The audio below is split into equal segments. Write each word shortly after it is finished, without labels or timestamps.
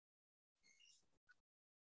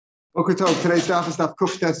Okay, today's daf is daf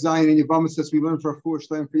Kuf Tes Zayin in Yevamos says we learn for a four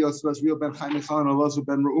shleim for Yosef Azriel ben Chaim Echan and Elazar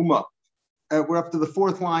ben Reuma. We're up to the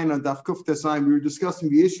fourth line on daf Kuf Tes Zayin. We were discussing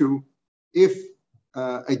the issue if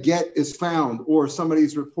a get is found or somebody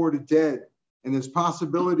is reported dead, and there's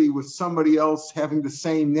possibility with somebody else having the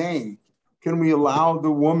same name. Can we allow the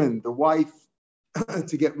woman, the wife,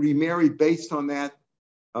 to get remarried based on that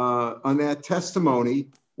testimony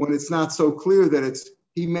when it's not so clear that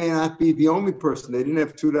he may not be the only person? They didn't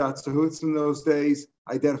have Teudat Zahuts in those days,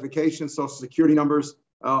 identification, social security numbers.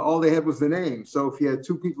 All they had was the name. So if you had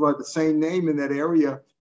two people who had the same name in that area,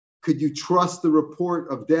 could you trust the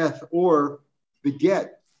report of death or the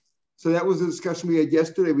get? So that was a discussion we had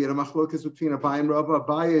yesterday. We had a machlokas between Abaye and Rava.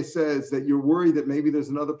 Abaye says that you're worried that maybe there's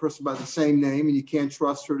another person by the same name and you can't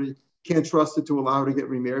trust it to allow her to get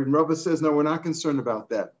remarried. And Rava says, no, we're not concerned about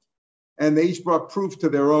that. And they each brought proof to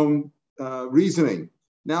their own reasoning.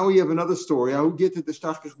 Now we have another story. I will get to the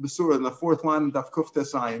Shtachkach Besura in the fourth line of Daf Kuf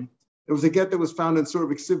Tes Zayin. There was a get that was found in Surah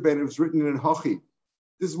B'Ksiv Ben. It was written in Hochi.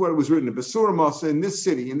 This is what it was written in Besura Masa, in this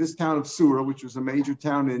city, in this town of Surah, which was a major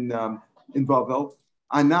town in Bavel.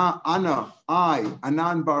 I,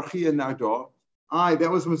 Anan Barchia Nardo.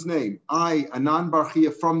 That was his name. Anan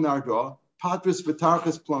Barchia from Nardo. Patris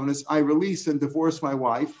V'Tarchas Plonis. I release and divorce my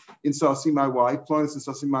wife. In Sasi, my wife. Plonis and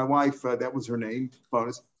Sasi, my wife. That was her name.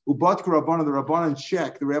 Plonis. Ubat Rabbanan, the Rabbanan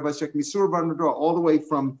check, the rabbis check Misur Bar Nardo, all the way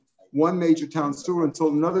from one major town, Surah, until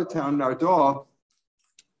another town, Nardo.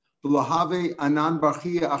 Lahave Anan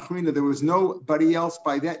Barchia Achrina. There was nobody else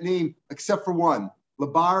by that name except for one.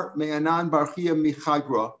 Labar Me Anan Barchia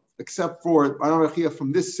Michagra, except for Anan Barchia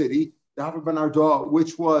from this city, David Ben Nardo,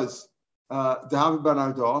 which was David Ben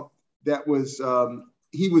Nardo. That was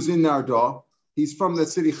he was in Nardo. He's from the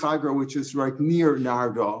city Chagra, which is right near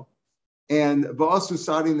Nardo. And Ba'asu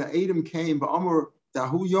Sadi, the Adam came, Ba'amur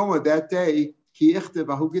Dahu Yoma, that day, Kiichte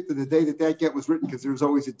Bahu Gitta, the day that get was written, because there was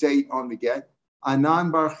always a date on the get.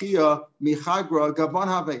 Anan Barchia Michagra Gaban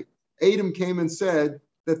Have. Adam came and said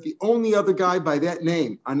that the only other guy by that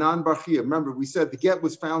name, Anan Barchia, remember we said the get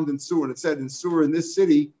was found in Surah, and it said in Surah in this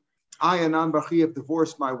city, I, Anan Barchia, have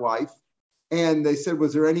divorced my wife. And they said,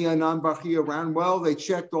 was there any Anan Barchia around? Well, they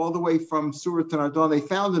checked all the way from Surah to Nardon. They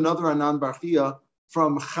found another Anan Barchia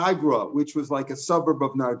from Chagra, which was like a suburb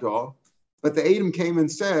of Nardo. But the Adam came and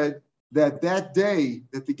said that day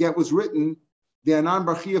that the get was written, the Anan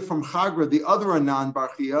Barchia from Chagra, the other Anan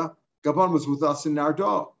Barchia, Gabon, was with us in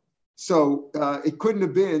Nardo. So it couldn't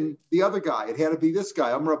have been the other guy. It had to be this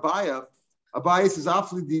guy. Amr Abaye. Abaye says,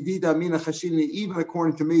 even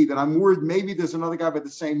according to me, that I'm worried maybe there's another guy by the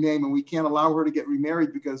same name and we can't allow her to get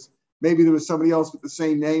remarried because maybe there was somebody else with the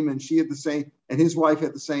same name and she had the same, and his wife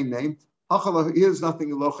had the same name. Here's nothing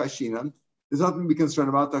lo chashinan. There's nothing to be concerned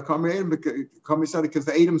about. Because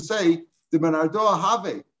the Adam say the Benardo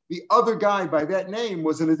Have, the other guy by that name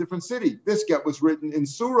was in a different city. This get was written in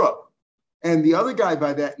Surah, and the other guy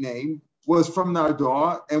by that name was from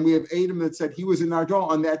Nardo, and we have Adam that said he was in Nardo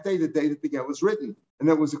on that day, the day that the get was written, and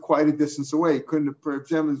that was quite a distance away. It couldn't have, for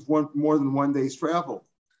example, it was more than 1 day's travel.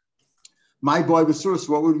 My boy was Surah,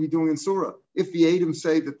 so what would we be doing in Surah? If the Adam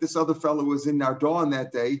say that this other fellow was in Nardo on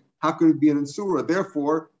that day, how could it be in Surah?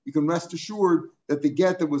 Therefore, you can rest assured that the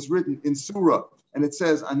get that was written in Surah, and it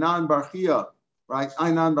says, Anan Barchia, right?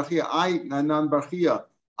 Anan Barchia,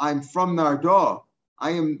 I'm from Nardo. I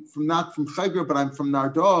am not from Chagra, but I'm from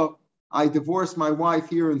Nardo. I divorced my wife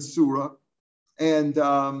here in Surah. And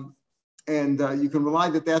you can rely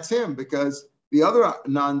that that's him, because the other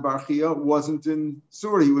Anan Barchia wasn't in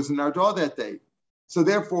Surah. He was in Nardo that day. So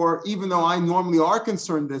therefore, even though I normally are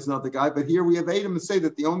concerned there's another guy, but here we have Adam to say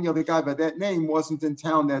that the only other guy by that name wasn't in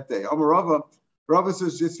town that day. Rava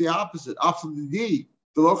says just the opposite. I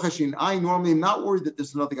normally am not worried that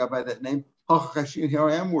there's another guy by that name. Here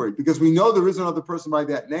I am worried, because we know there is another person by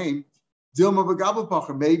that name.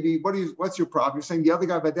 Maybe, what's your problem? You're saying the other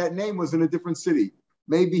guy by that name was in a different city.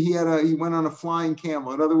 Maybe he went on a flying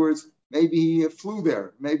camel. In other words, maybe he flew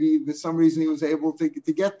there. Maybe for some reason he was able to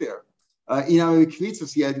get there. The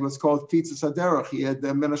kvitzas he had what's called kvitzas haderach. He had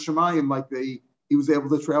the men hashemayim, he was able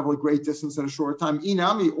to travel a great distance in a short time.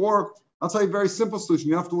 Or I'll tell you a very simple solution.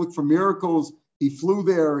 You don't have to look for miracles. He flew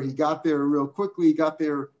there. He got there real quickly. He got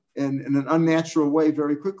there in an unnatural way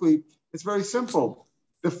very quickly. It's very simple.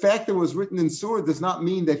 The fact that it was written in Surah does not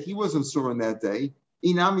mean that he was in Surah in that day.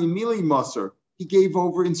 Inami mili maser. He gave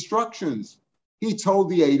over instructions. He told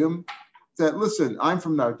the Adam that, listen, I'm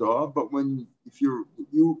from Nardo, but when you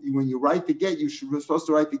write the get, you're supposed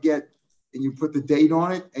to write the get, and you put the date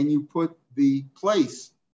on it, and you put the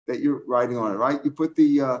place that you're writing on it, right? You put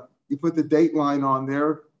the date line on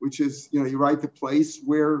there, which is, you write the place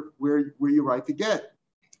where you write the get.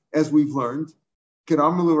 as we've learned.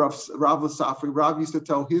 Rav used to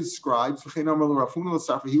tell his scribes, he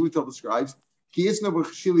would tell the scribes,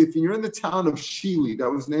 if you're in the town of Shili, that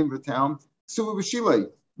was the name of the town,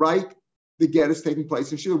 write the get is taking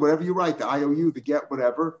place in Shili, whatever you write, the IOU, the get,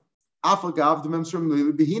 whatever. Even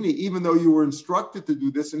though you were instructed to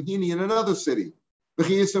do this in Hini in another city.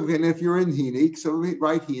 And if you're in Hini, so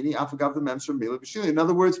write Hini, in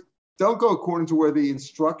other words, don't go according to where the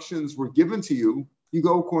instructions were given to you. You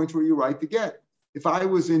go according to where you write the get. If I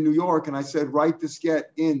was in New York and I said, write this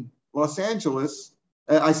get in Los Angeles,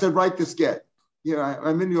 I said, write this get.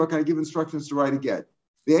 I'm in New York and I give instructions to write a get.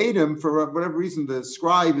 The Adam, for whatever reason, the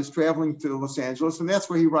scribe is traveling to Los Angeles and that's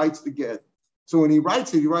where he writes the get. So when he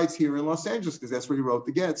writes it, he writes here in Los Angeles because that's where he wrote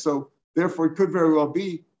the get. So therefore, it could very well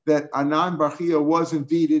be that Anan Barchia was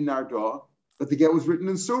indeed in Nardah, but the get was written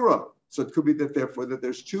in Surah. So it could be that therefore that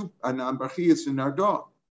there's two Anan Barchias in Nardah.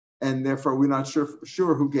 And therefore, we're not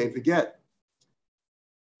sure who gave the get.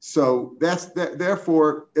 So that's that.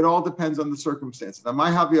 Therefore, it all depends on the circumstances. Now,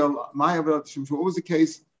 what was the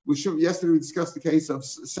case? Yesterday we discussed the case of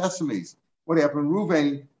sesames. What happened?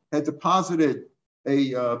 Ruvain had deposited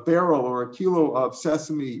a barrel or a kilo of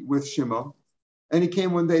sesame with Shimon, and he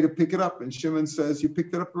came one day to pick it up. And Shimon says, "You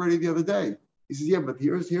picked it up already the other day." He says, "Yeah, but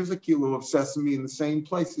here's a kilo of sesame in the same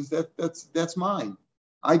place. That's mine.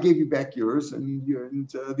 I gave you back yours, and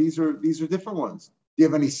these are different ones. Do you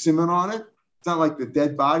have any siman on it? It's not like the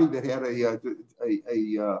dead body that had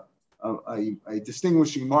a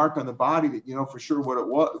distinguishing mark on the body that you know for sure what it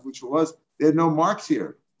was, which it was. They had no marks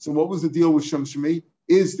here. So what was the deal with Shimshami?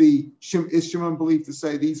 Is Shimon believed to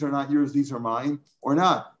say these are not yours, these are mine, or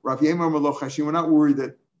not? Rav Yemar Maloch Hashim, we're not worried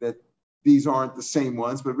that these aren't the same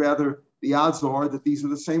ones, but rather the odds are that these are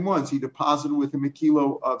the same ones. He deposited with him a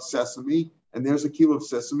kilo of sesame, and there's a kilo of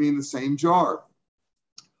sesame in the same jar.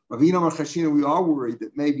 We are worried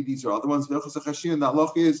that maybe these are other ones. The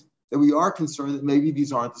halach is that we are concerned that maybe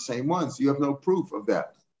these aren't the same ones. You have no proof of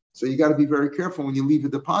that. So you got to be very careful when you leave a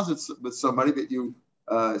deposit with somebody that you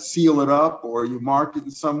seal it up or you mark it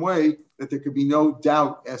in some way that there could be no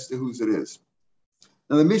doubt as to whose it is.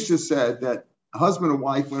 Now the Mishnah said that a husband and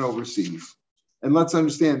wife went overseas. And let's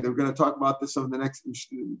understand, we're going to talk about this over the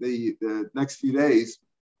next few days.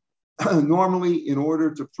 Normally, in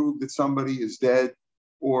order to prove that somebody is dead,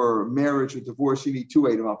 or marriage or divorce, you need two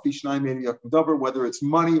items, whether it's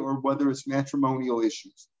money or whether it's matrimonial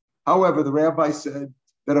issues. However, the rabbi said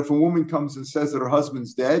that if a woman comes and says that her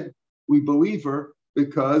husband's dead, we believe her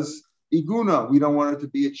because iguna, we don't want her to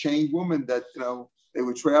be a chained woman that, they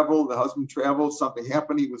would travel, the husband traveled, something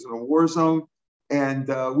happened, he was in a war zone, and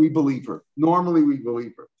we believe her. Normally, we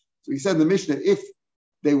believe her. So he said in the Mishnah, if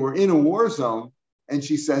they were in a war zone and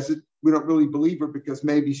she says it, we don't really believe her because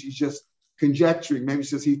maybe she's just conjecturing. Maybe she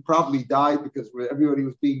says he probably died because everybody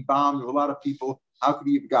was being bombed. There were a lot of people. How could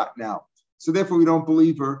he have gotten out? So therefore, we don't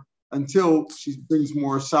believe her until she brings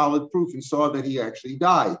more solid proof and saw that he actually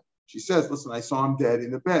died. She says, listen, I saw him dead in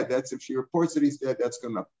the bed. That's if she reports that he's dead, that's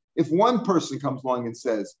good enough. If one person comes along and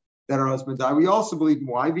says that her husband died, we also believe him.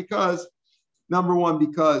 Why? Because, number one,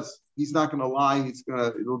 because he's not going to lie.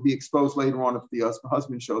 It'll be exposed later on if the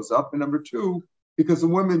husband shows up. And number two, because the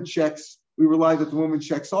woman checks, we rely that the woman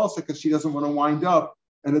checks also because she doesn't want to wind up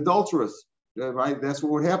an adulteress, right? That's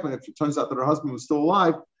what would happen if it turns out that her husband was still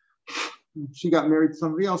alive. She got married to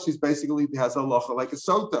somebody else. She's basically has a halacha like a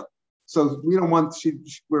sota. So we don't want,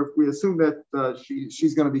 we assume that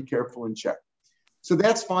she's going to be careful and check. So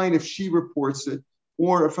that's fine if she reports it,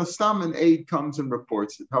 or if a stam and aid comes and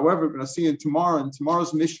reports it. However, we're going to see in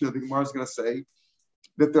tomorrow's Mishnah, the Gemara is going to say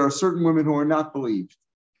that there are certain women who are not believed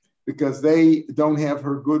because they don't have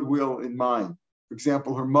her goodwill in mind. For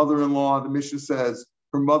example, her mother-in-law, the Mishnah says,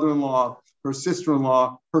 her mother-in-law, her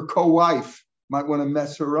sister-in-law, her co-wife might want to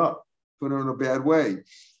mess her up, put her in a bad way.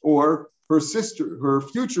 Or her sister, her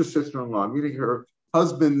future sister-in-law, meaning her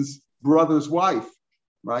husband's brother's wife,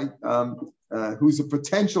 right? Who's a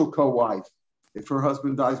potential co-wife. If her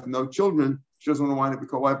husband dies with no children, she doesn't want to wind up a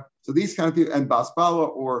co-wife. So these kind of people, and Basbala,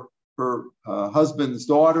 or her husband's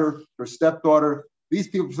daughter, her stepdaughter, these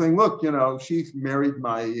people are saying, look, she's married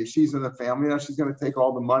she's in the family, now she's going to take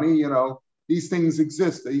all the money, these things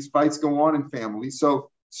exist. These fights go on in families. So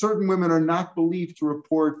certain women are not believed to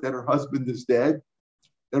report that her husband is dead,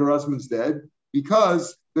 that her husband's dead,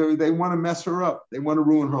 because they want to mess her up. They want to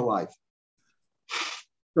ruin her life.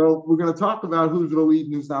 So we're going to talk about who's believed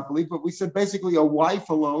and who's not believed, but we said basically a wife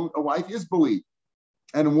is believed.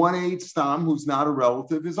 And 1/8 stam, who's not a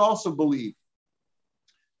relative, is also believed.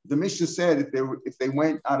 The Mishnah said if they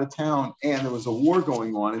went out of town and there was a war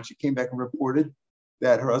going on and she came back and reported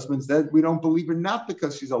that her husband's dead, we don't believe her, not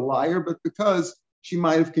because she's a liar, but because she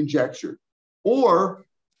might have conjectured. Or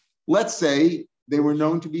let's say they were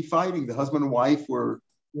known to be fighting. The husband and wife were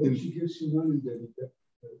in a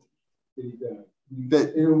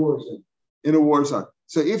war zone. In a war zone.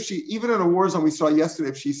 So if she, even in a war zone, we saw yesterday,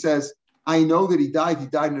 if she says, I know that he died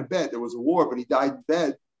in a bed. There was a war, but he died in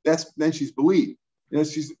bed. Then she's believed.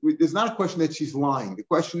 There's not a question that she's lying. The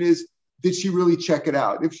question is, did she really check it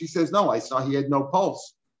out? If she says, no, I saw he had no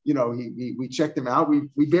pulse. We checked him out.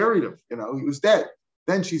 We buried him. He was dead.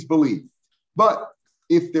 Then she's believed. But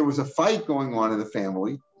if there was a fight going on in the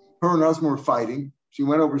family, her and her husband were fighting. She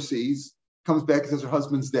went overseas, comes back and says her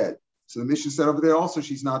husband's dead. So the mission said over there also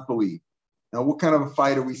she's not believed. Now, what kind of a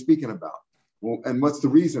fight are we speaking about? Well, and what's the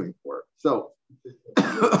reasoning for it? So,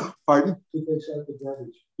 pardon? He takes out the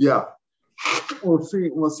garbage. Yeah. We'll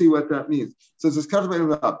see what that means. So it's this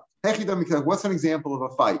up. What's an example of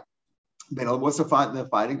a fight? What's a fight in the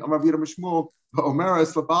fighting? When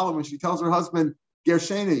she tells her husband,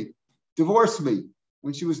 Gersheni, divorce me.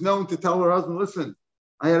 When she was known to tell her husband, listen,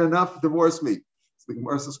 I had enough, divorce me. So the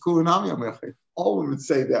Gemara says, all women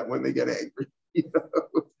say that when they get angry.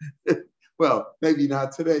 Well, maybe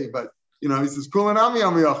not today, but he says,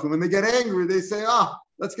 when they get angry, they say,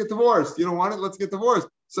 let's get divorced. You don't want it? Let's get divorced.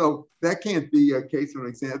 So that can't be a case of an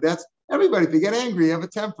example. That's everybody. If you get angry, you have a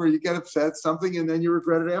temper, you get upset, something, and then you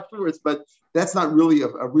regret it afterwards. But that's not really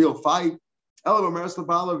a real fight. She told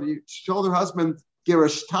her husband,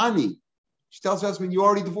 Gerashtani. She tells her husband, you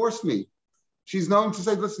already divorced me. She's known to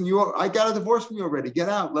say, listen, I got a divorce from you already. Get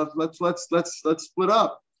out. Let's split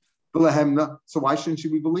up. So why shouldn't she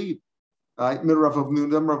be believed? If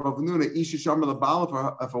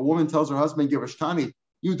a woman tells her husband, Gerashtani,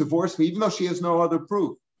 you divorced me, even though she has no other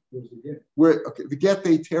proof. The get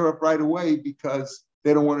they tear up right away because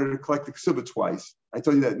they don't want her to collect the ksuba twice. I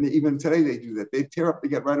told you that even today they do that. They tear up the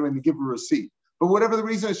get right away and they give her a receipt. But whatever the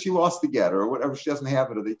reason is, she lost the get or whatever, she doesn't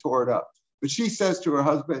have it or they tore it up. But she says to her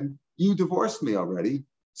husband, you divorced me already.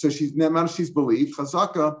 So she's believed.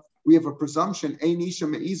 Chazaka, we have a presumption. A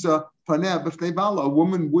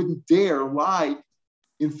woman wouldn't dare lie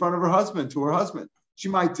in front of her husband, to her husband. She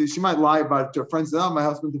might lie about it to her friends. Oh, my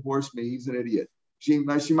husband divorced me. He's an idiot. She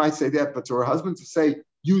might say that, but to her husband to say,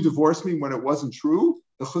 you divorced me when it wasn't true,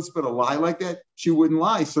 the chutzpah to lie like that, she wouldn't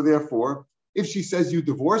lie. So therefore, if she says you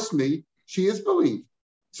divorced me, she is believed.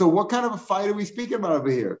 So what kind of a fight are we speaking about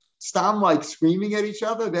over here? Stam like screaming at each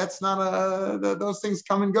other? That's not those things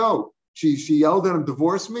come and go. She yelled at him,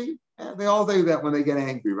 divorce me? They all do that when they get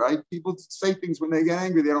angry, right? People say things when they get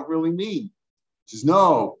angry they don't really mean. She says,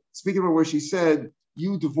 no. Speaking of where she said,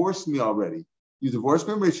 you divorced me already. You divorced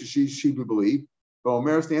me? She would believe. But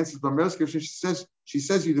Omer's answers, she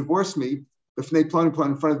says you divorced me in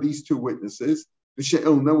front of these two witnesses.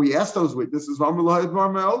 And then we asked those witnesses,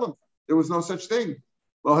 there was no such thing.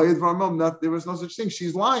 There was no such thing.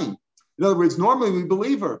 She's lying. In other words, normally we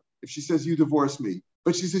believe her if she says you divorced me.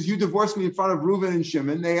 But she says you divorced me in front of Reuven and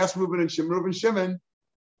Shimon. They asked Reuven and Shimon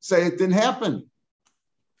say it didn't happen.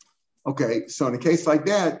 Okay, so in a case like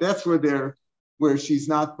that, that's where she's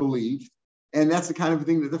not believed. And that's the kind of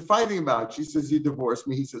thing that they're fighting about. She says, you divorced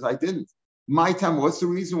me. He says, I didn't. My time, what's the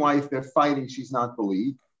reason why if they're fighting, she's not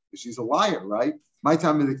believed? Because she's a liar, right? My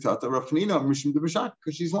time is because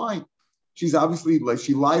she's lying. She's obviously,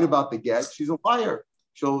 she lied about the get. She's a liar.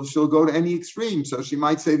 She'll go to any extreme. So she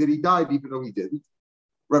might say that he died, even though he didn't.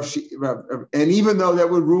 And even though that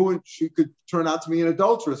would ruin, she could turn out to be an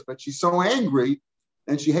adulteress, but she's so angry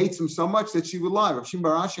and she hates him so much that she would lie.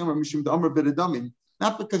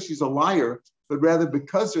 Not because she's a liar, but rather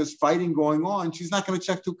because there's fighting going on, she's not going to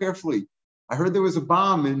check too carefully. I heard there was a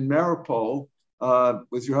bomb in Mariupol.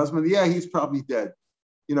 Was your husband? Yeah, he's probably dead.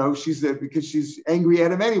 She's there because she's angry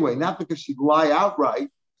at him anyway, not because she'd lie outright,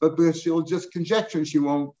 but because she'll just conjecture and she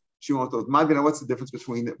won't those. What's the difference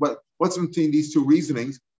between what's between these two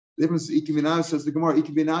reasonings? The difference is Ikibinayu says the Gemara,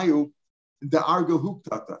 Ikibinayu, the Argil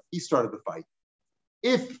Huktata, he started the fight.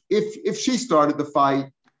 If she started the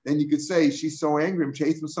fight, then you could say she's so angry and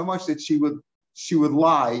chased him so much that she would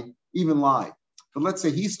lie. But let's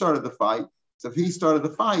say he started the fight. So if he started the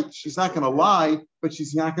fight, she's not going to lie, but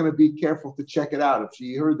she's not going to be careful to check it out. If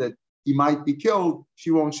she heard that he might be killed,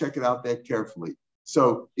 she won't check it out that carefully.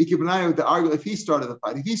 So Ikibanayu, the argue if he started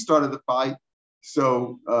the fight,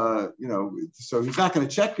 so so he's not going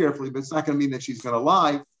to check carefully, but it's not going to mean that she's going to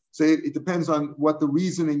lie. So it depends on what the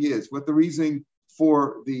reasoning is, what the reasoning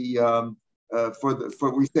for the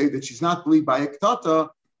we say that she's not believed by Iktata.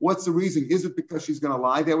 What's the reason? Is it because she's going to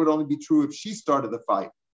lie? That would only be true if she started the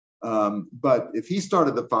fight. But if he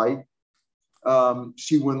started the fight,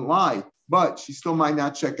 she wouldn't lie. But she still might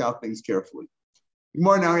not check out things carefully.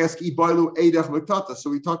 More now ask Ibailu Eidach Iktata. So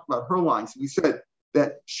we talked about her lying. So we said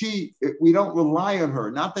that we don't rely on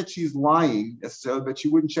her. Not that she's lying necessarily, but she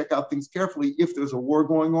wouldn't check out things carefully if there's a war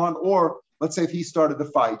going on, or let's say if he started the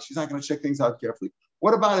fight, she's not going to check things out carefully.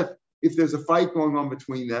 What about if there's a fight going on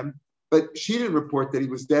between them, but she didn't report that he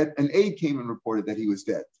was dead, an aide came and reported that he was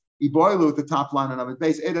dead? Iboilu at the top line on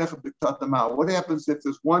base. What happens if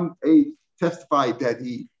there's one aide testified that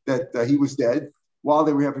he was dead while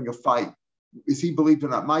they were having a fight? Is he believed or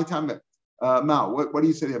not? My time, Mao. What do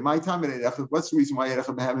you say there? My time. What's the reason why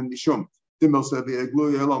having Mishum? He's not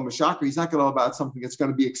going to know about something that's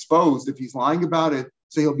going to be exposed if he's lying about it.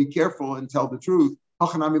 So he'll be careful and tell the truth.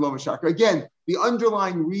 Again, the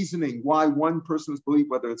underlying reasoning why one person is believed,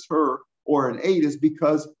 whether it's her or an aid, is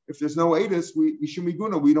because if there's no aidus, we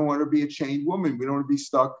shumiguna, we don't want to be a chained woman. We don't want to be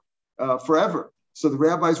stuck forever. So the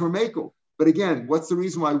rabbis were makel. But again, what's the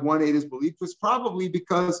reason why one aid is believed? It's probably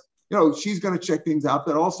because, she's going to check things out,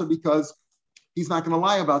 but also because he's not going to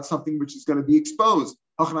lie about something which is going to be exposed.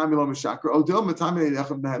 Because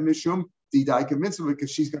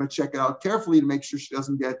she's going to check it out carefully to make sure she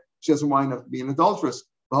doesn't wind up being adulterous.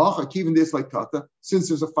 Even this, like Tata, since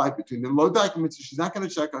there's a fight between them, she's not going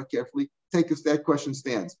to check out carefully. That question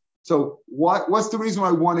stands. So what's the reason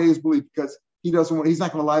why one A is believed? Because he's not going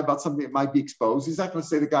to lie about something that might be exposed. He's not going to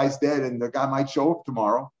say the guy's dead and the guy might show up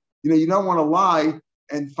tomorrow. You don't want to lie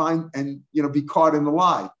and be caught in the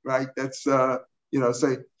lie, right? That's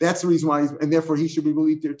say that's the reason why and therefore he should be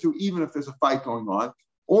believed there too, even if there's a fight going on.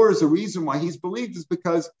 Or is the reason why he's believed is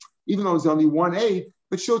because even though there's only one A,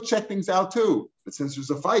 but she'll check things out too. But since there's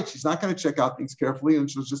a fight, she's not going to check out things carefully, and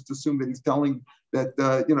she'll just assume that he's telling that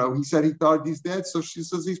he said he thought he's dead, so she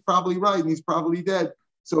says he's probably right and he's probably dead.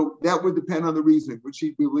 So that would depend on the reasoning, which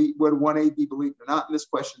he believe, whether one A be believed or not. And this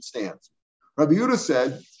question stands. Rabbi Yehuda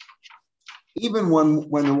said, even when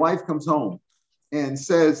the wife comes home and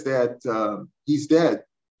says that he's dead,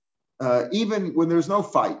 even when there's no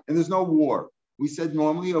fight and there's no war, we said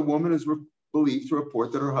normally a woman is believed to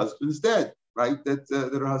report that her husband's dead, right? That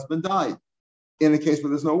her husband died. In a case where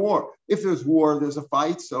there's no war. If there's war, there's a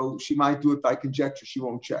fight, so she might do it by conjecture. She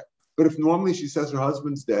won't check. But if normally she says her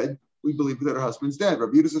husband's dead, we believe that her husband's dead.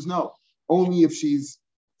 Rabbi Yehuda says no. Only if she's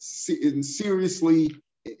in serious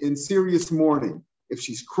mourning, if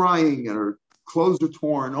she's crying and her clothes are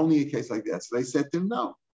torn, only a case like that. So they said to him,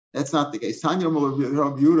 no, that's not the case. Tanya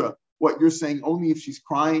Rabbi Yehuda, what you're saying, only if she's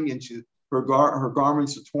crying and her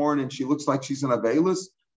garments are torn and she looks like she's an avelis.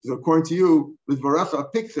 So according to you, with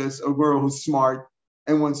Varecha Pikchas, a girl who's smart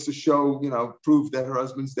and wants to show, prove that her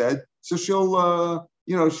husband's dead, so she'll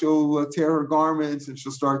tear her garments and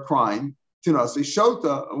she'll start crying. Tinase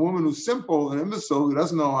Shota, a woman who's simple and imbecile, who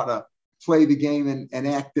doesn't know how to play the game and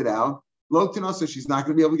act it out. Lo Tinase, she's not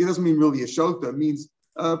going to be able to. It doesn't mean really a Shota. It means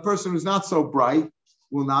a person who's not so bright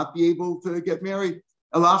will not be able to get married.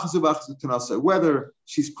 Whether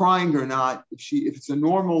she's crying or not, if it's a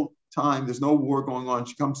normal time, there's no war going on,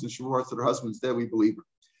 she comes and she reports that her husband's dead, we believe her.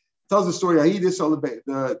 Tells the story, there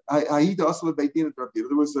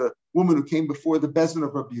was a woman who came before the Bezin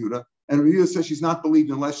of Rabbi Yehuda, and Rabbi Yehuda says she's not believed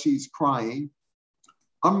unless she's crying.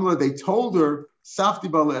 They told her, Safti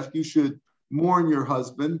Balech, you should mourn your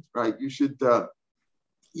husband, right? You should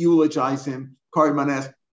eulogize him. Kari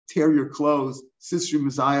Manech, tear your clothes. Sisri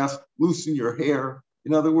Mizayach, loosen your hair.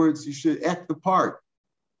 In other words, you should act the part.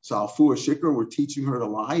 So Alfua Shikra, we're teaching her to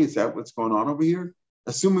lie. Is that what's going on over here?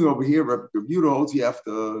 Assuming over here, Rabbi Yehuda holds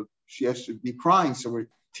she has to be crying. So we're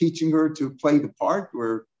teaching her to play the part.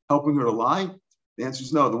 We're helping her to lie. The answer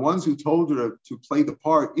is no. The ones who told her to play the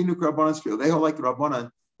part, Inuk Rabbanan's field, they hold like Rabbanan,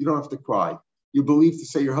 you don't have to cry. You're believed to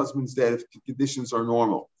say your husband's dead if the conditions are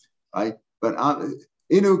normal, right? But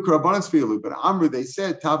Inuk Rabbanan's field, but Amr, they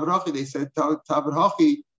said, Tavarhachi, so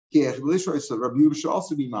Rabbi Yehuda should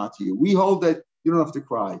also be mad to you. We hold that you don't have to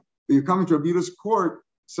cry. But you're coming to Rabbi Yehuda's court,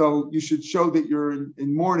 so you should show that you're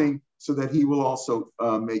in mourning so that he will also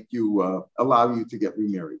allow you to get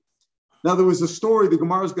remarried. Now, there was a story, the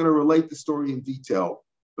Gemara is going to relate the story in detail,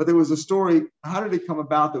 but there was a story, how did it come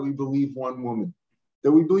about that we believe one woman?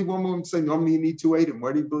 That we believe one woman saying, normally you need to wait, and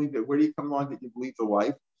where do you believe that? Where do you come along that you believe the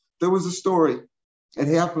wife? There was a story. It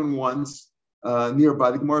happened once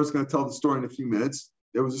nearby. The Gemara is going to tell the story in a few minutes.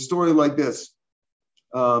 There was a story like this.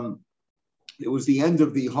 It was the end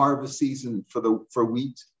of the harvest season for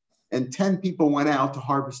wheat, and 10 people went out to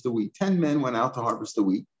harvest the wheat. 10 men went out to harvest the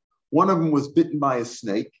wheat. One of them was bitten by a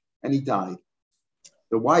snake, and he died.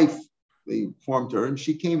 The wife, they informed her, and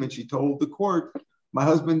she came and she told the court, my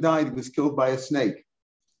husband died. He was killed by a snake.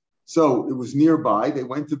 So it was nearby. They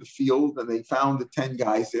went to the field, and they found the 10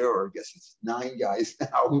 guys there, or I guess it's 9 guys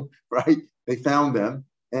now, right? They found them,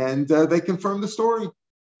 and they confirmed the story.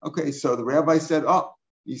 Okay, so the rabbi said,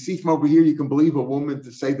 You see from over here, you can believe a woman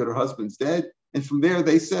to say that her husband's dead. And from there,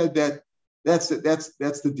 they said that that's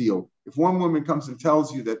the deal. If one woman comes and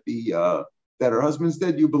tells you that that her husband's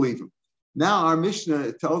dead, you believe him. Now our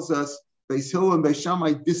Mishnah tells us Beis Hillel and Beis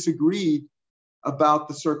Shammai disagreed about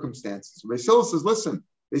the circumstances. Beis Hillel says, listen,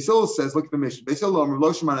 Beis Hillel says, look at the Mishnah. Beis Hillel,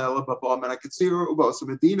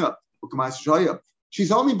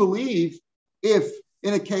 she's only believed if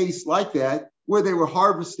in a case like that, where they were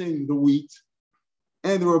harvesting the wheat,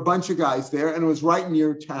 and there were a bunch of guys there, and it was right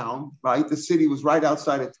near town, right? The city was right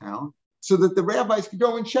outside of town, so that the rabbis could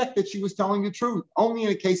go and check that she was telling the truth. Only in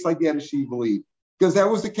a case like that does she believe. Because that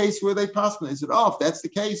was the case where they possibly said, oh, if that's the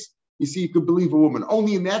case, you see, you could believe a woman.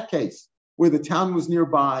 Only in that case, where the town was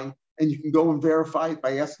nearby, and you can go and verify it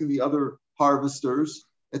by asking the other harvesters,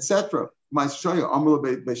 etc. My Shoya, Amr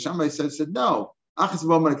Beis Shammai said, no. It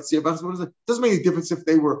doesn't make any difference if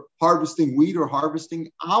they were harvesting wheat or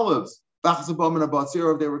harvesting olives. Or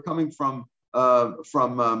if they were coming from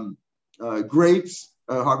grapes,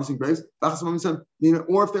 harvesting grapes,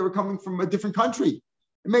 or if they were coming from a different country.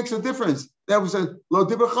 It makes a difference. That was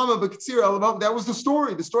that was the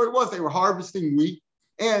story. The story was they were harvesting wheat,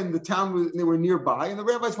 and the town they were nearby, and the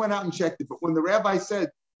rabbis went out and checked it. But when the rabbi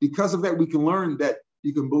said, because of that, we can learn that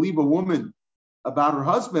you can believe a woman about her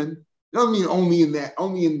husband, it doesn't mean only if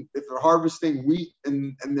they're harvesting wheat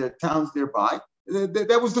and their towns nearby.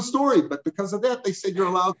 That was the story. But because of that, they said you're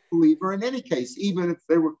allowed to believe her in any case, even if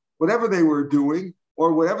they were, whatever they were doing,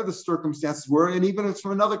 or whatever the circumstances were, and even if it's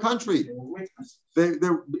from another country.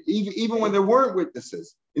 Even when there weren't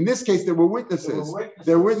witnesses. In this case, there were witnesses.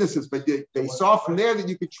 There were witnesses, but they saw from there that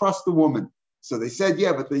you could trust the woman. So they said,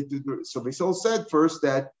 yeah, but so they still said first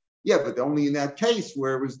that, yeah, but only in that case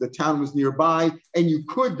where it was the town was nearby, and you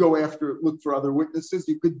could go look for other witnesses,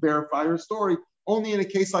 you could verify her story. Only in a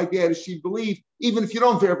case like that does she believe, even if you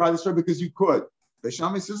don't verify the story because you could. Beis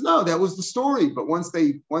Shammai says, no, that was the story. But once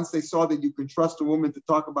they saw that you can trust a woman to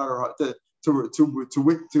talk about her, to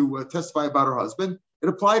testify about her husband, it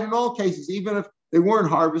applied in all cases, even if they weren't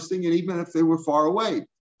harvesting and even if they were far away.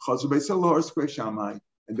 And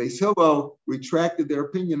Beis Hillel retracted their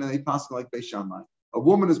opinion, and they passed like Beis Shammai. A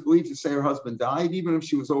woman is believed to say her husband died, even if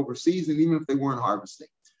she was overseas and even if they weren't harvesting.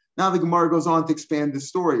 Now the Gemara goes on to expand this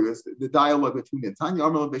story. It's the dialogue between the Tanya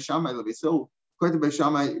Amar Beis Shammai, Beis Hillel. According to Beis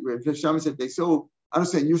Shammai said, Beis Hillel, I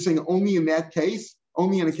understand you're saying only in that case,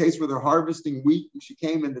 only in a case where they're harvesting wheat, and she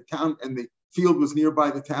came in the town and the field was nearby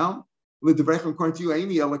the town. According to you,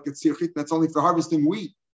 that's only for harvesting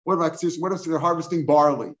wheat. What if they're harvesting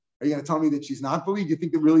barley? Are you going to tell me that she's not believed? You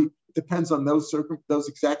think it really depends on those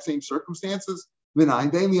exact same circumstances?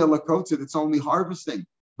 It's only harvesting.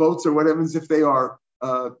 Boats or whatever, as if they are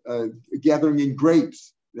gathering in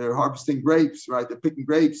grapes. They're harvesting grapes, right? They're picking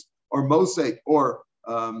grapes, or mosaic, or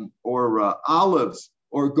olives,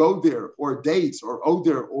 or godir, or dates, or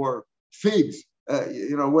oder, or figs.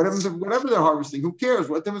 Whatever they're harvesting. Who cares?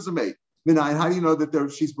 What difference it make? How do you know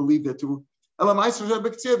that she's believed it too?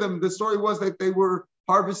 The story was that they were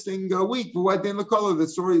harvesting wheat. But why didn't the color? The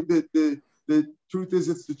story, the truth is,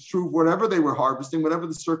 it's the truth. Whatever they were harvesting, whatever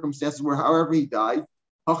the circumstances were, however he died.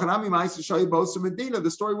 The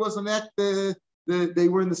story wasn't that they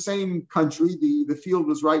were in the same country. The field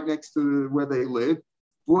was right next to where they lived.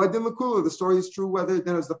 The story is true whether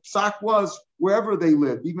the psak was wherever they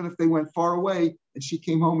lived, even if they went far away, and she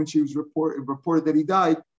came home and she was reported that he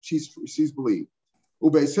died. She's believed.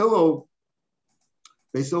 Beis Hillel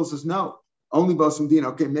says no. Only Bosim Din.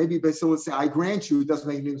 Okay, maybe Beis Hillel would say, I grant you, it doesn't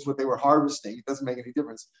make any difference what they were harvesting. It doesn't make any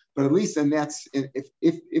difference. But at least if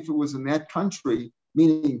it was in that country,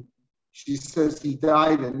 meaning she says he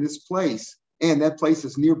died in this place, and that place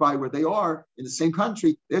is nearby where they are in the same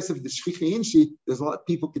country, there's a lot of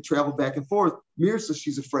people could travel back and forth. Mir says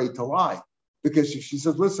she's afraid to lie. Because she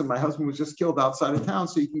says, listen, my husband was just killed outside of town,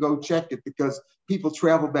 so you can go check it because people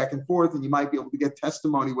travel back and forth and you might be able to get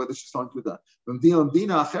testimony whether she's talking to the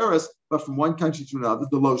but from one country to another,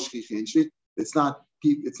 the lo shchichin, it's not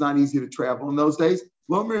easy to travel in those days.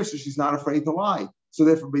 Lo mir, so she's not afraid to lie. So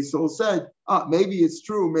therefore, Beis Hillel said, maybe it's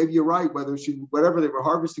true, maybe you're right, whatever they were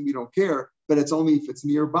harvesting, we don't care, but it's only if it's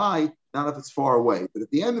nearby, not if it's far away. But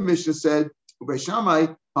at the end, the Mishnah said, Beis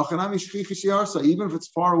Shammai, even if it's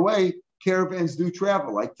far away, caravans do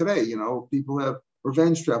travel. Like today, people have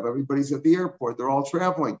revenge travel. Everybody's at the airport. They're all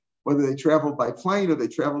traveling. Whether they travel by plane or they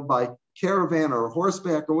travel by caravan or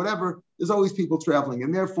horseback or whatever, there's always people traveling.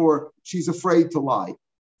 And therefore, she's afraid to lie.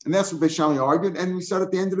 And that's what Beis Shammai argued. And we said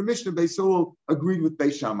at the end of the Mishnah, Beis Hillel agreed with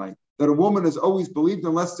Beis Shammai that a woman is always believed,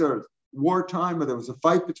 unless there's wartime or there was a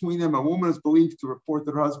fight between them, a woman is believed to report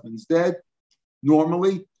that her husband's dead.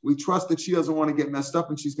 Normally, we trust that she doesn't want to get messed up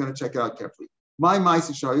and she's going to check it out carefully. My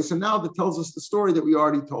Ma'aseh Shari. So now that tells us the story that we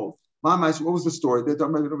already told. My Ma'aseh, what was the story? That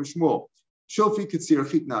Shmuel. Shilfi Katsir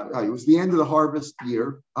Chitna. It was the end of the harvest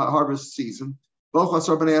year, harvest season.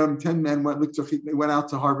 10 men went out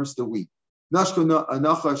to harvest the wheat.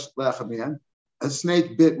 A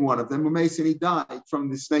snake bit one of them. And he died from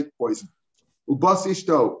the snake poison. Ubas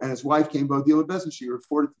Ishto and his wife came Bodila Bezin. She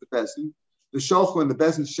reported to the Bezin. The Shulchan and the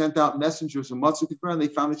Bezin sent out messengers and Matzuk, and they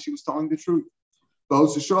found that she was telling the truth. At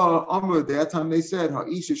that time they said,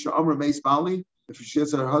 if she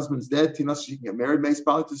says her husband's dead, she can get married,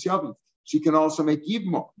 she can also make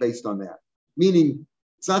yibmo based on that. Meaning,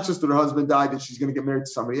 it's not just that her husband died that she's going to get married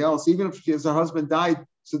to somebody else. Even if she has her husband died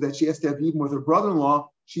so that she has to have yibmo with her brother-in-law,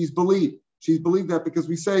 she's believed. She's believed that because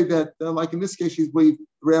we say that, like in this case, she's believed.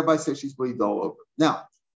 The rabbi says she's believed all over. Now,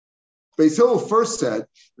 Beis Hillel first said,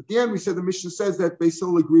 at the end we said the Mishnah says that Beis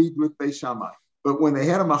Hillel agreed with Beis Shammai. But when they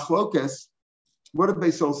had a machlokes, what did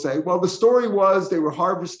Beis Hillel say? Well, the story was they were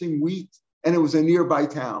harvesting wheat and it was a nearby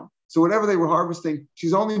town. So whatever they were harvesting,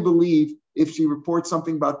 she's only believed if she reports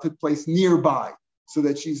something about took place nearby, so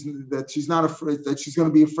that she's not afraid, that she's going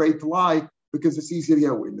to be afraid to lie because it's easy to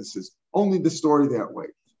get witnesses. Only the story that way.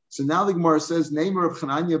 So now the Gemara says, Neimer of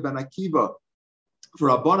Chananya ben Akiva for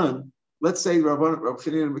Rabbanan. Let's say Rav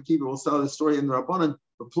Chananya ben Akiva will tell the story in the Rabbanan,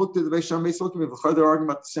 but look to the Beis Shammai Mesil. They're arguing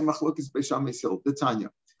about the same machlok as Beis Shammai Mesil, the Tanya,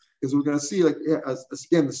 because we're going to see, like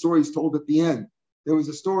again, the story is told at the end. There was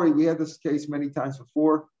a story, we had this case many times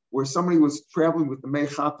before, where somebody was traveling with the Mei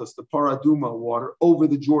Chatas, the Paraduma water, over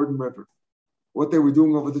the Jordan River. What they were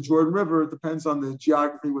doing over the Jordan River, it depends on the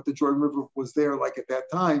geography, what the Jordan River was there like at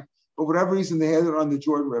that time. For whatever reason, they had it on the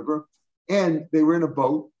Jordan River, and they were in a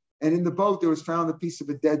boat, and in the boat there was found a piece of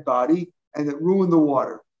a dead body, and it ruined the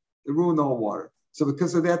water. It ruined the whole water. So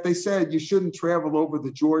because of that, they said you shouldn't travel over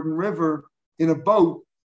the Jordan River in a boat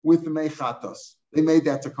with the Mei Chatas. They made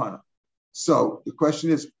that takana. So the question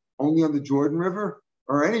is, only on the Jordan River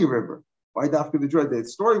or any river? Why Dafka the Jordan? The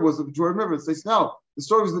story was of the Jordan River. So they said, no, the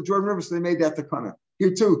story was the Jordan River, so they made that takana.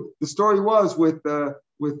 Here too, the story was with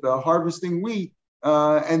harvesting wheat,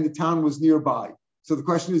 and the town was nearby. So the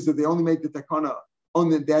question is, did they only make the takana on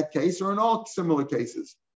that case or in all similar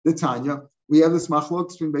cases? The Tanya, we have this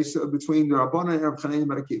machlok between the Rabbanan and Rav Chananya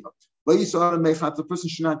ben Akiva. The person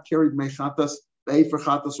should not carry mechatas, the efer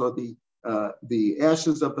chatas, or the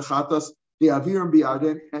ashes of the chatas, the avir and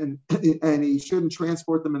bi'adin, and he shouldn't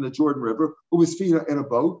transport them in the Jordan River, who was feet in a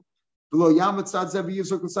boat. Now he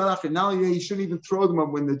shouldn't even throw them up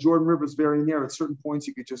when the Jordan River is very near. At certain points,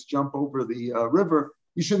 you could just jump over the river.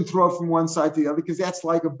 You shouldn't throw it from one side to the other because that's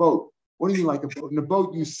like a boat. What do you mean like a boat? In a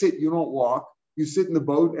boat, you sit, you don't walk. You sit in the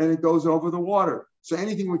boat and it goes over the water. So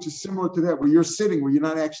anything which is similar to that, where you're sitting, where you're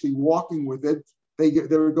not actually walking with it,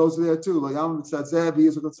 there it goes there too.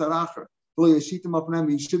 You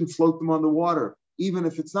shouldn't float them on the water, even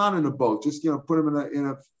if it's not in a boat. Just put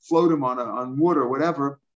them float them on wood or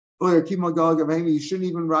whatever. You shouldn't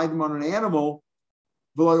even ride them on an animal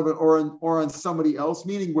or on somebody else,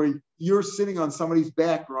 meaning where you're sitting on somebody's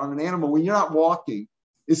back or on an animal when you're not walking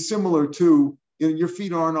is similar to, your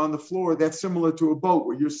feet aren't on the floor. That's similar to a boat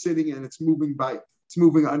where you're sitting and it's moving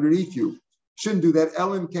underneath you. Shouldn't do that.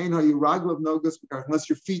 Unless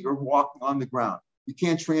your feet are walking on the ground. You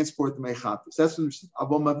can't transport the mechatas. That's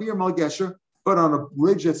but on a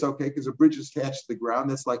bridge, that's okay because a bridge is attached to the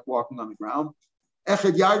ground. That's like walking on the ground.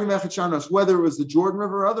 Whether it was the Jordan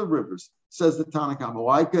River or other rivers, says the Tanakama.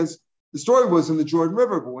 Why? Because the story was in the Jordan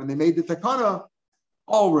River, but when they made the takana,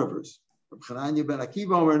 all rivers. Chananya ben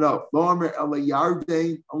Akiva, no. I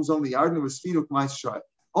was only Yarden, it was Finuk Ma'aseh.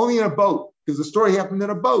 Only in a boat, because the story happened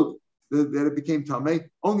in a boat that it became Tameh.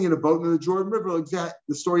 Only in a boat in the Jordan River.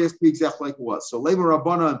 The story has to be exactly like it was. So Lema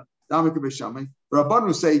Rabbanan, Damik B'Shamay. Rabbanan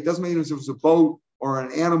would say it doesn't matter if it was a boat or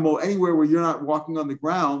an animal, anywhere where you're not walking on the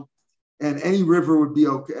ground. And any river would be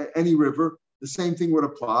okay. Any river, the same thing would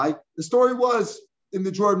apply. The story was in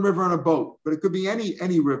the Jordan River on a boat, but it could be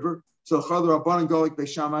any river. So Chadar Rabbanan go like Beis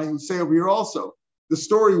Shammai, who say over here also. The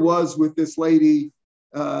story was with this lady.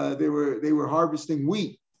 They were harvesting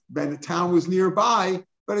wheat, and the town was nearby.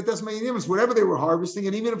 But it doesn't make any difference. Whatever they were harvesting,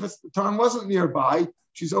 and even if the town wasn't nearby,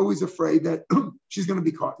 she's always afraid that she's going to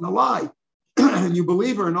be caught in a lie. And you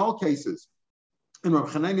believe her in all cases. And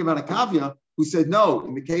Rav Chananya ben Akavia, who said no,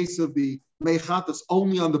 in the case of the mechatas,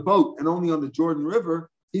 only on the boat and only on the Jordan River,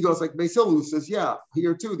 he goes like Beis Hillel, who says, yeah,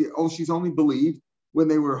 here too, she's only believed when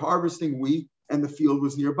they were harvesting wheat and the field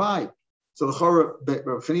was nearby. So the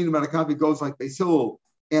Rav Chananya ben Akavia goes like Beis Hillel,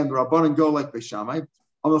 and Rabbanan go like Beis Shammai.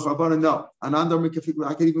 Rabbanan no. I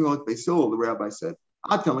can even go like Beis Hillel, the rabbi said.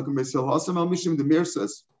 The Mir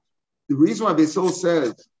says, the reason why Beis Hillel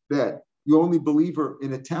says that you only believe her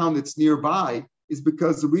in a town that's nearby is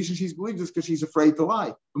because the reason she's believed is because she's afraid to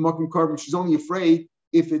lie. The Makom Karban, she's only afraid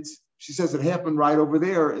if she says it happened right over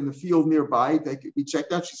there in the field nearby. They could be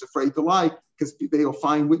checked out. She's afraid to lie because they'll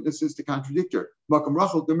find witnesses to contradict her. Makom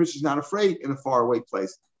Rachel, she's not afraid in a faraway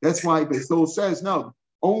place. That's why Beis Hillel says no.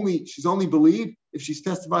 She's only believed if she's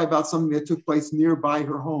testified about something that took place nearby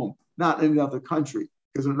her home, not in another country.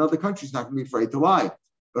 Because in another country, she's not going to be afraid to lie.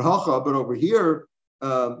 But over here,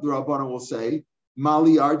 the Rabbanan will say,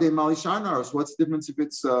 Mali Arde, Mali Shanaros. What's the difference if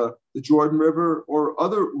it's the Jordan River or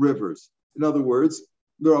other rivers? In other words,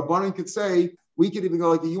 the Rabbanan could say, we could even go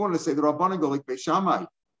like you want to say, the Rabbanan go like Beis Shammai,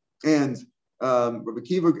 and Rabbi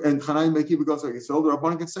Kiva and Chanai Beis Kiva goes like so. The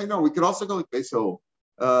Rabbanan could say, no, we could also go like Beis Hillel.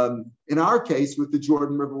 In our case, with the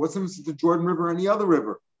Jordan River, what's the difference with the Jordan River or any other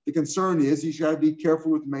river? The concern is you got to be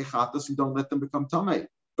careful with mechatas and don't let them become tamei.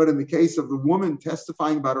 But in the case of the woman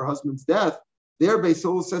testifying about her husband's death, there Beis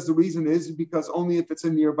Hillel says the reason is because only if it's a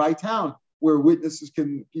nearby town where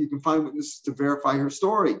you can find witnesses to verify her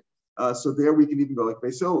story. So there we can even go like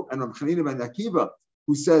Beis Hillel. And Rav Chanina ben Akiva,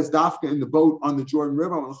 who says Dafka in the boat on the Jordan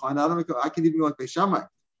River, I can even go like Beis Shammai.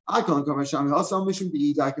 I can't go Beis Shammai. Also, mission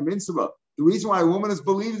be I can The reason why a woman is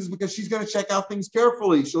believed is because she's going to check out things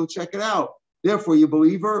carefully. She'll check it out. Therefore, you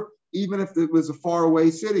believe her, even if it was a faraway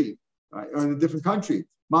city, right, or in a different country.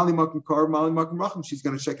 Mali Makom Kar, Mali Makom Racham, she's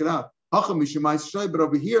going to check it out. But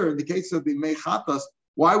over here, in the case of the Mechatas,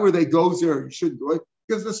 why were they gozer? You shouldn't do it.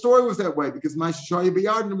 Because the story was that way. Because Ma'aseh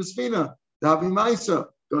B'Yarden and Mesfina, Davi Maisa,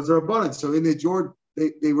 gozer abundant. So in the Jordan,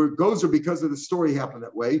 they were gozer because of the story happened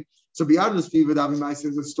that way. So B'Yarden is Fiva, Davi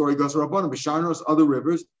Maisa, the story gozer abundant. B'Sharnos, other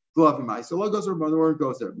rivers, Davi Maisa, lo gozer abundant, where it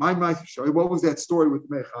goes there. My Ma'aseh, what was that story with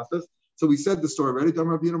the Mechatas? So we said the story already.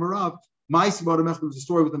 Rabbi Marav, Ma'aseh B'Yarden was the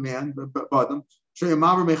story with the man, Badam. He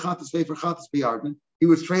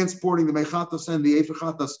was transporting the Mechatas and the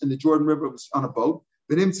Ephrachatas in the Jordan River on a boat.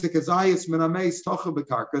 They found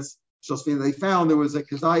there was a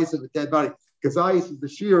kazayas of a dead body. Kazayas is the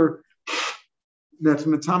shear that's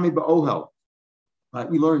matami ba'ohel. Right?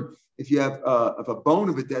 We learned if you have a bone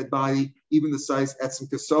of a dead body, even the size etzim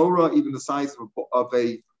kasora, even the size of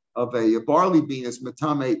a barley bean is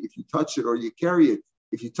matame if you touch it or you carry it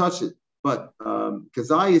if you touch it. But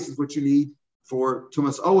kazayas is what you need for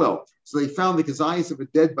tumas oel. So they found the kazayas of a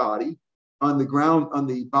dead body on the ground, on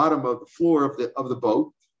the bottom of the floor of the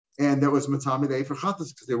boat, and there was matame de ephrachatas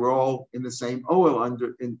because they were all in the same oil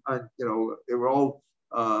they were all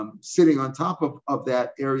sitting on top of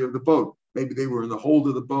that area of the boat. Maybe they were in the hold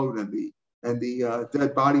of the boat, and the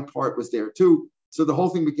dead body part was there too. So the whole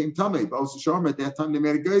thing became tamei. But also Sharma at that time they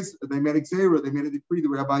made a gzera, they made a decree, the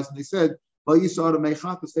rabbis, and they said, well, you saw the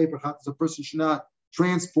mechatas, ephrachatas, a person should not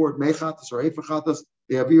transport mechatas or ephrachatas,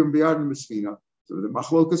 they have even b'yarden mesfina. So the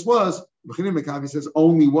machlokas was, Mekavi says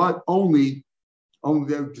only what? Only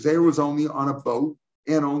the gzera was only on a boat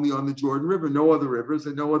and only on the Jordan River, no other rivers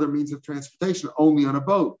and no other means of transportation, only on a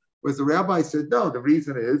boat. Whereas the rabbi said, no, the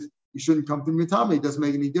reason is you shouldn't come to mitame. It doesn't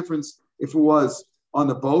make any difference if it was on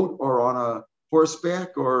the boat or on a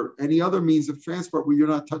horseback or any other means of transport where you're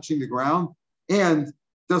not touching the ground. And it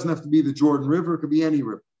doesn't have to be the Jordan River, it could be any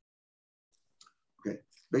river. Okay.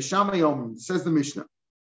 Beis Shammai says the Mishnah.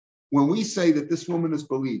 When we say that this woman is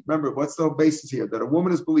believed, remember, what's the basis here? That a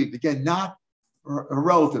woman is believed. Again, not her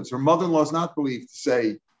relatives. Her mother-in-law is not believed to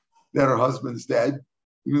say that her husband's dead,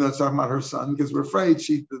 even though it's talking about her son, because we're afraid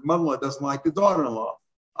the mother-in-law doesn't like the daughter-in-law.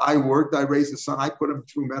 I raised a son, I put him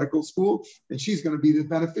through medical school, and she's going to be the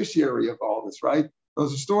beneficiary of all this, right?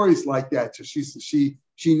 Those are stories like that. So she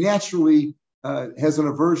naturally has an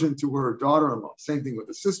aversion to her daughter-in-law. Same thing with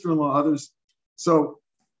the sister-in-law, others. So,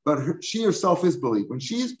 but she herself is believed. When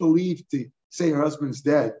she is believed to say her husband's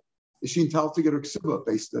dead, is she entitled to get her ksuba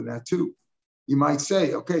based on that too? You might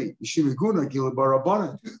say, okay, we don't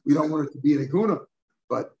want her to be an iguna,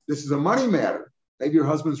 but this is a money matter. Maybe your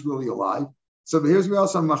husband's really alive. So here's where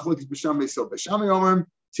else on machlokes b'shamay. So b'shamay omer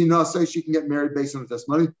tina says she can get married based on her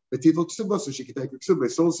testimony. But titul ksuba, so she can take her ksuba.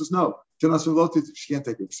 So says no. Tina says she can't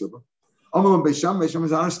take her ksuba. Omer b'shamay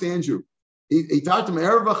says I understand you. He talked to me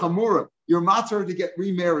erva chamura. You're matzah to get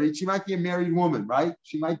remarried. She might be a married woman, right?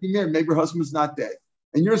 She might be married. Maybe her husband's not dead.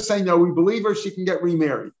 And you're saying, no, we believe her, she can get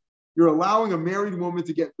remarried. You're allowing a married woman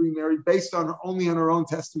to get remarried based on only on her own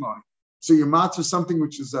testimony. So you're matzah something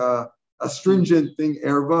which is a stringent thing,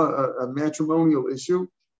 erva, a matrimonial issue.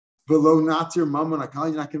 Below natir mammon akal,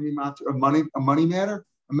 you're not going to be matzah, a money matter.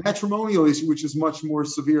 A matrimonial issue, which is much more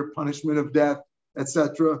severe punishment of death,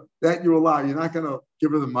 etc. That you allow. You're not going to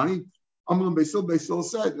give her the money. Basil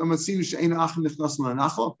said, one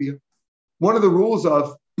of the rules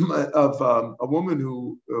of a woman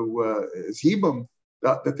who is Hibam,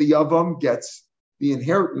 that the Yavam gets the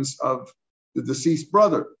inheritance of the deceased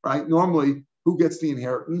brother, right? Normally, who gets the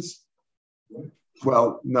inheritance?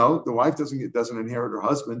 Well, no, the wife doesn't inherit her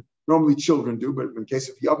husband. Normally, children do, but in case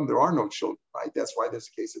of Yavam, there are no children, right? That's why there's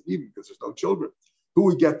a case of Yibam, because there's no children. Who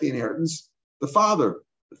would get the inheritance? The father.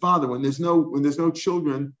 The father. When there's no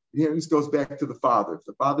children, the inheritance goes back to the father. If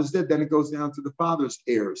the father's dead, then it goes down to the father's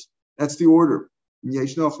heirs. That's the order. In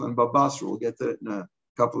Yesh Nochel and Babasra, we'll get to it in a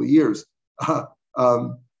couple of years.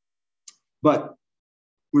 But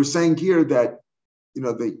we're saying here that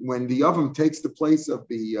when the Yavam takes the place of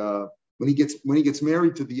the when he gets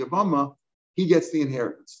married to the Yavama, he gets the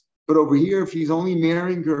inheritance. But over here, if he's only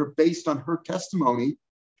marrying her based on her testimony,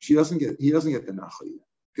 he doesn't get the nachla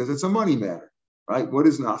because it's a money matter, right? What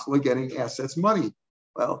is nachla? Getting assets, money.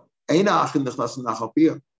 Well, so here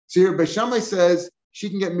Beis Shammai says she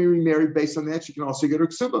can get remarried based on that. She can also get her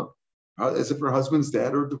ksuba, as if her husband's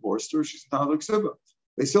dead or divorced her. She's entitled to ksuba.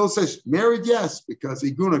 Beis Hillel says married, yes, because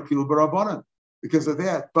iguna kil barabanan, because of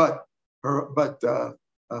that. But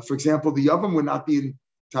for example, the Yavam would not be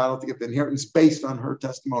entitled to get the inheritance based on her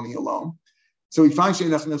testimony alone. So he finds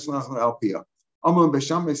Sheinach Nisnach Alpia. Amal Beis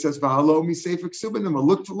Shammai says, "V'halo mi sefer ksuba."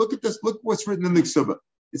 Look at this. Look what's written in the ksuba.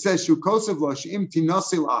 It says, "Shukosav lo she'im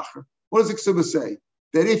tinasil acher." What does the ksuba say?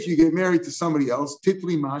 That if you get married to somebody else,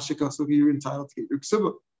 titli ma'ashikasav, you're entitled to get your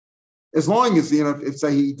ksuba. As long as if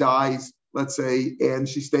say he dies, let's say, and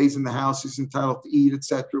she stays in the house, she's entitled to eat,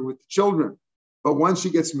 etc., with the children. But once she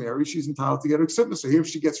gets married, she's entitled to get a ksuba. So here, if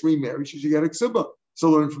she gets remarried, she should get a ksuba. So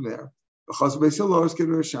learn from there. Just like we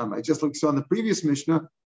saw in the previous Mishnah,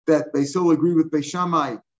 that Beis Hillel agreed with Beis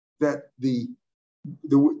Shammai that the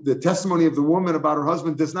testimony of the woman about her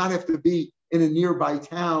husband does not have to be in a nearby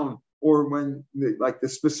town or when like the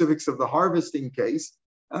specifics of the harvesting case.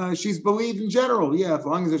 She's believed in general. Yeah, as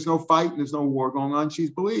long as there's no fight and there's no war going on, she's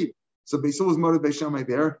believed. So Beis Hillel is motive Beis Shammai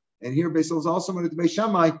there. And here Beis Hillel is also motive Beis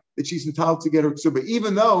Shammai that she's entitled to get her ksuba,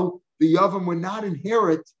 even though the Yavam would not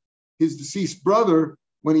inherit his deceased brother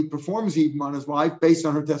when he performs Yibam on his wife based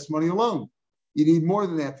on her testimony alone. You need more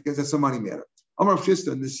than that because that's a money matter. Amar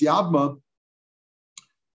Chisda, Nisyabma,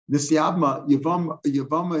 Yavama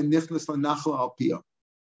Nichnas LaNachla Alpia,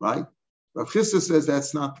 right? Rav Chisda says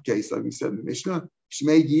that's not the case, like we said in the Mishnah.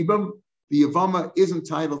 Shmei Yibam, the Yavama is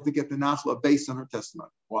entitled to get the Nachla based on her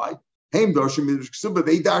testimony. Why? Heim Darshan Midrash Ksuba,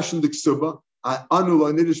 they darshan the Ksuba,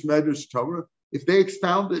 Anula Nidish Medrash Torah. If they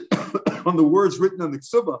expounded on the words written on the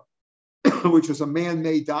Ksuba, which was a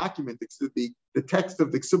man-made document, the text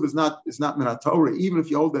of the Ksuba is not Minat Torah. Even if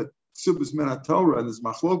you hold that Ksuba is Minat Torah, and there's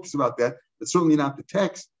machlokas about that, it's certainly not the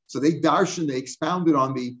text. So they expounded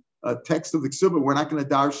on the text of the Ksuba. We're not going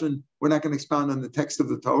to expound on the text of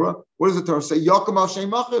the Torah. What does the Torah say? Yaakov al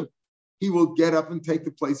Shem Machiv. He will get up and take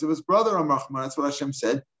the place of his brother, Amrachman. That's what Hashem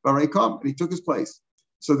said. And he took his place.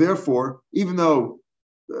 So therefore, even though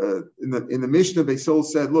in the Mishnah, Beis Hillel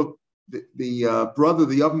said, look, the brother,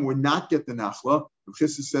 the Yavam, would not get the Nachla.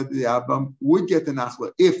 Chisda said the Yavam would get the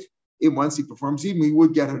Nachla if once he performs Yibam, he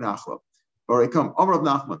would get her Nachla. Amar of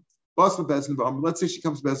Nachman. Let's say she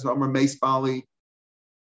comes to Bezin Amar Meis Bali.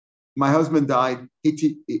 My husband died.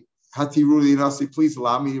 Hatiruli Nasi, please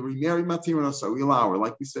allow me to remarry Matir Nasi. We allow her,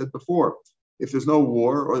 like we said before. If there's no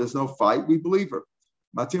war or there's no fight, we believe her.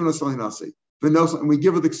 Matir Nasi. And we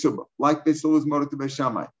give her the ksuba, like Beis Hillel was motive to Beis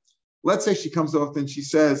Shammai. Let's say she comes off and she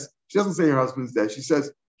doesn't say her husband's dead. She says,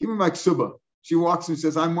 give me my ksuba. She walks and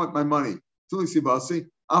says, I want my money. We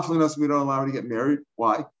don't allow her to get married.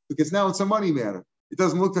 Why? Because now it's a money matter. It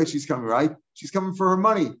doesn't look like she's coming, right? She's coming for her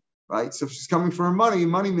money, right? So if she's coming for her money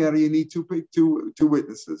matter, you need two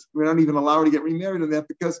witnesses. We don't even allow her to get remarried on that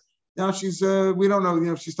because now we don't know,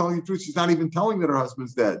 if she's telling the truth. She's not even telling that her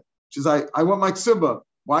husband's dead. She's like, I want my ksuba.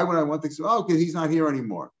 Why would I want the ksuba? Oh, because he's not here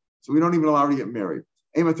anymore. So we don't even allow her to get married.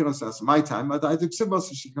 My time, I took ksuba,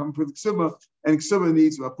 so she come for the ksuba, and ksuba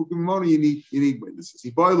needs you need witnesses.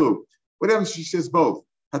 What happens? She says both.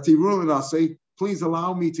 Hatirul and I'll say, please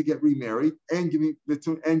allow me to get remarried and give me my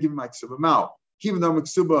ksuba. Now, even though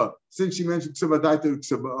ksuba, since she mentioned ksuba, I took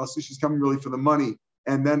ksuba, so she's coming really for the money,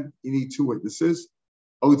 and then you need two witnesses.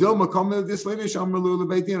 When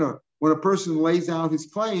a person lays out his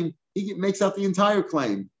claim, he makes out the entire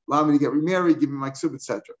claim. Allow me to get remarried, give me my ksuba,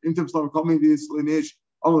 etc. If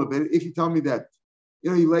you tell me that,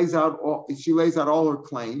 she lays out all her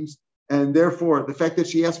claims, and therefore the fact that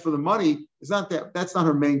she asked for the money that's not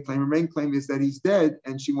her main claim. Her main claim is that he's dead,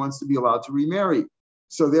 and she wants to be allowed to remarry.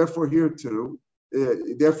 So therefore, here too,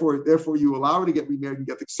 therefore you allow her to get remarried and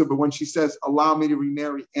get the ksuba. When she says, "Allow me to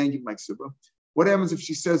remarry and give my ksuba," what happens if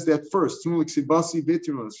she says that first? She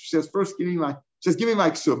says first, give me my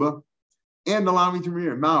ksuba and allow me to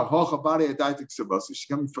remarry. So she's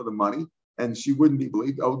coming for the money. and she wouldn't be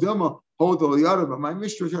believed. Oh, Dilma, hold all the other, but my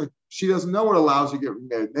mistress, she doesn't know what allows you to get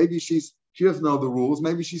remarried. Maybe she doesn't know the rules.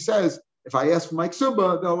 Maybe she says, if I ask for my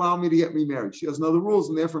ksuba, they'll allow me to get remarried. She doesn't know the rules,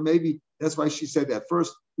 and therefore maybe that's why she said that.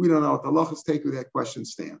 First, we don't know what the halachas take where that question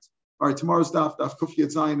stands. All right, tomorrow's daf Kuf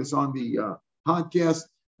Yud Zayin is on the podcast,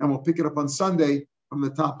 and we'll pick it up on Sunday from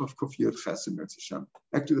the top of Kuf Yud Ches in Mirz Hashem.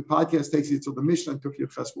 Actually, the podcast takes you to the Mishnah and Kuf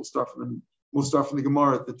Yud Ches. We'll start from the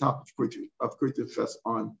Gemara at the top of Kuf Yud Ches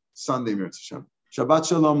on Sunday, Mirz Hashem. Shabbat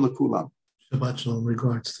Shalom l'kulam. Shabbat Shalom.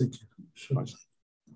 Regards. Thank you. Shabbat.